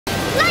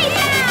Play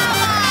power!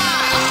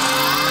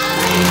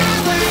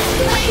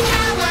 Play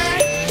power!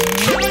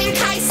 Calvin and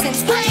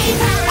Kaison's play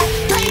power!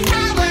 Play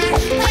power!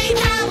 Play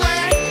power!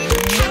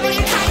 Calvin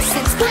and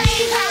Kaison's play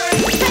power!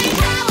 Play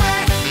power!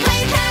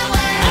 Play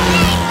power!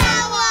 Play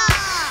power!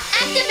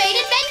 Activate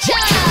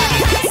adventure!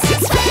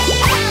 Kaison's play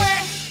power!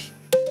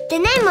 The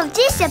name of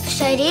this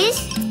episode is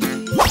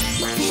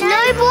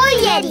Snowball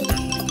Yeti.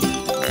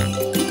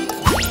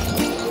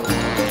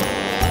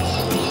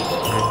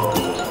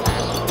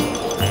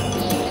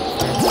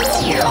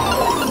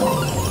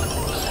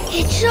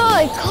 It's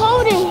so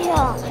cold in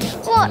here.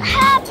 What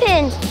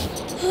happened?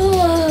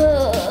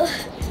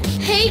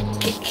 Hey,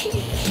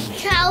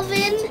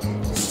 Calvin.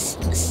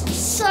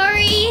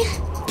 Sorry.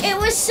 It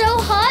was so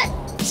hot,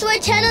 so I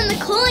turned on the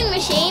cooling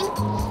machine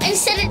and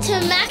set it to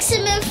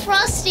maximum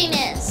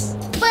frostiness.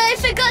 But I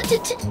forgot to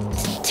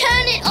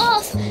turn it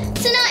off,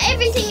 so now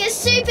everything is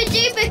super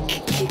duper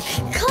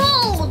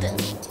cold.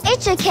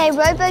 It's okay,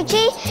 Robo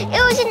G.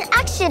 It was an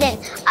accident.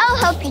 I'll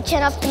help you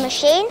turn off the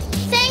machine.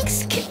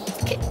 Thanks,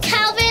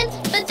 Calvin,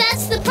 but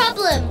that's the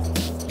problem.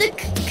 The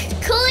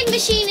cooling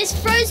machine is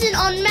frozen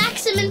on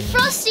maximum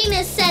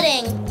frostiness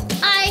setting.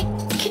 I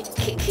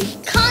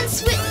can't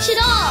switch it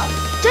off.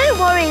 Don't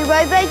worry,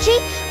 Robo G.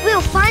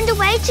 We'll find a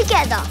way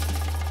together.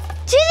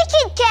 To the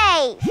Kid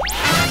Cave!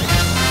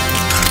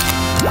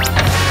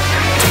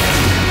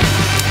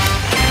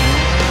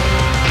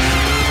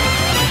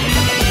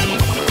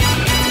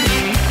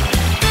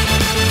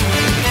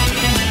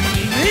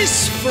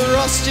 This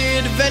frosty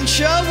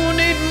adventure will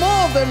need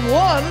more than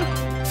one.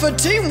 For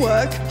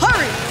teamwork,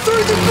 hurry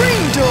through the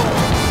green door.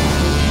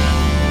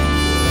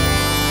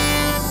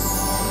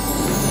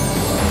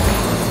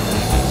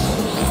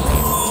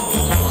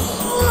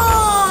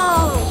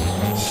 Whoa!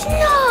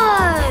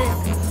 Snow!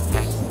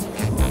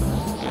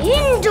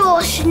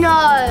 Indoor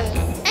snow!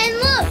 And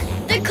look,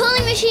 the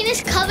cooling machine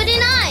is covered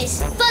in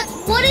ice. But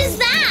what is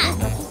that?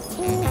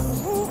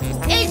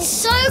 It's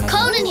so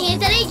cold in here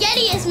that a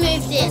Yeti has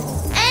moved in.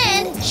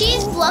 And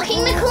she's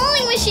blocking the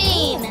cooling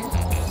machine.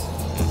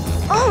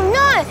 Oh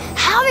no!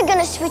 How are we going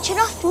to switch it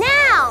off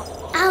now?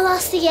 I'll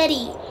ask the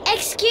Yeti.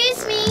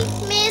 Excuse me,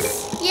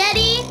 Miss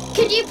Yeti.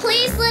 Could you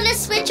please let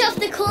us switch off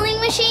the cooling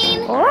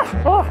machine?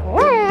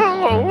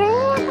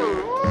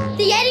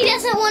 The Yeti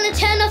doesn't want to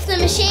turn off the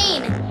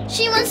machine.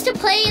 She wants to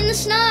play in the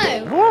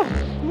snow.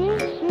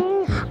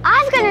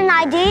 I've got an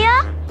idea.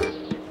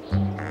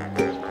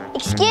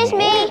 Excuse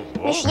me,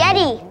 Miss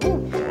Yeti.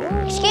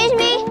 Excuse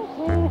me,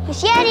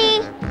 Miss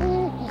Yeti.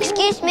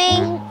 Excuse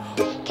me.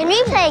 Can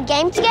we play a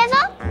game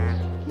together?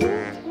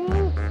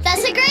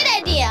 That's a great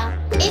idea.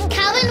 If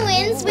Calvin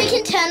wins, we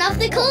can turn off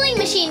the cooling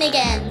machine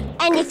again.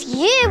 And if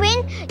you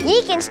win,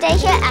 you can stay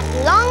here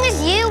as long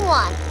as you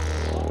want.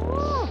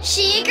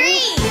 She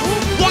agrees.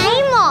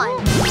 Game on!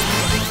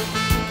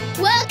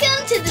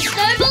 Welcome to the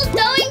Snowball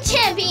Throwing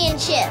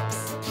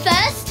Championships.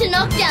 First to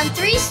knock down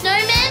 3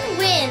 snowmen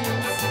wins.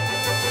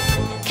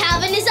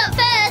 Calvin is up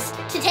first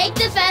to take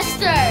the first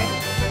throw.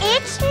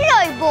 It's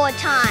snowball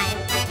time.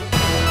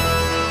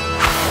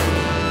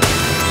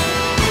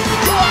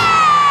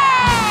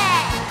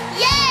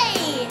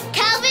 Yay!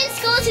 Calvin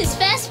scores his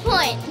first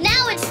point.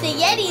 Now it's the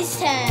Yeti's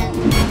turn.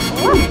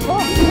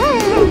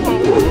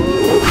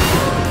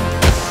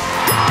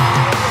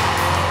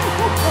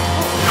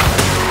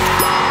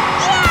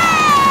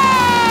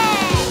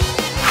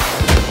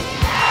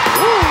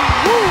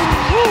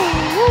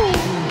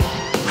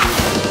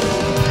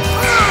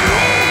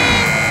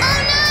 Oh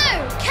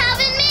no!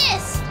 Calvin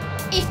missed.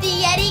 If the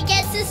Yeti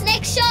gets this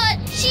next shot,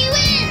 she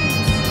wins.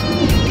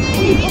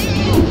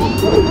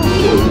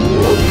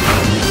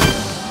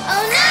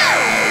 Oh no!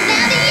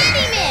 Now the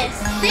Yeti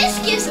missed! This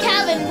gives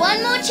Calvin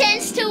one more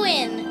chance to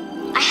win.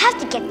 I have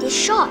to get this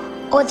shot,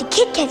 or the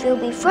Kid Cave will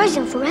be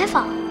frozen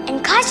forever.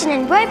 And Kaison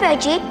and Robo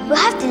G will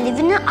have to live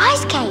in an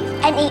ice cave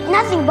and eat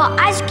nothing but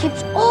ice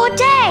cubes all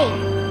day.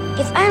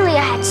 If only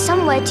I had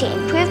somewhere to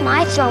improve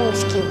my throwing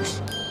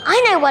skills. I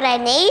know what I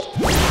need.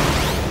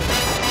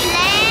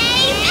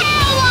 Play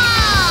power!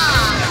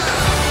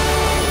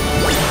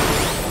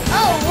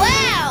 Oh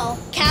wow!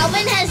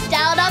 Calvin has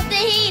dialed up the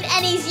heat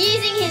and he's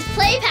using his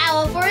play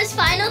power for his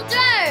final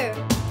throw.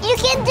 You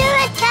can do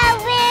it,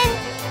 Calvin!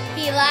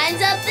 He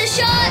lines up the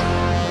shot.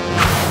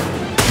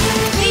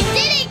 You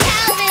did it,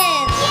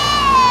 Calvin!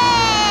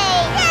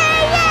 Yay!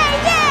 Yay, yay,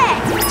 yay!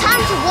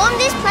 Time to warm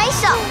this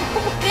place up.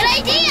 Good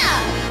idea!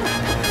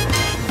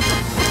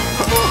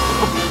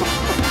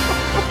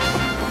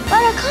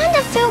 But I kind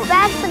of feel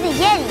bad for the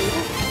Yeti.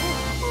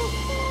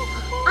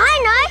 I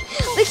know!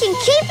 We can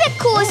keep it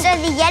cool so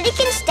the Yeti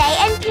can stay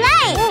and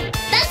play.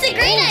 That's a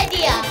great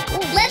idea!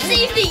 Let's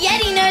see if the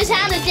Yeti knows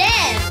how to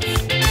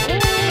dance.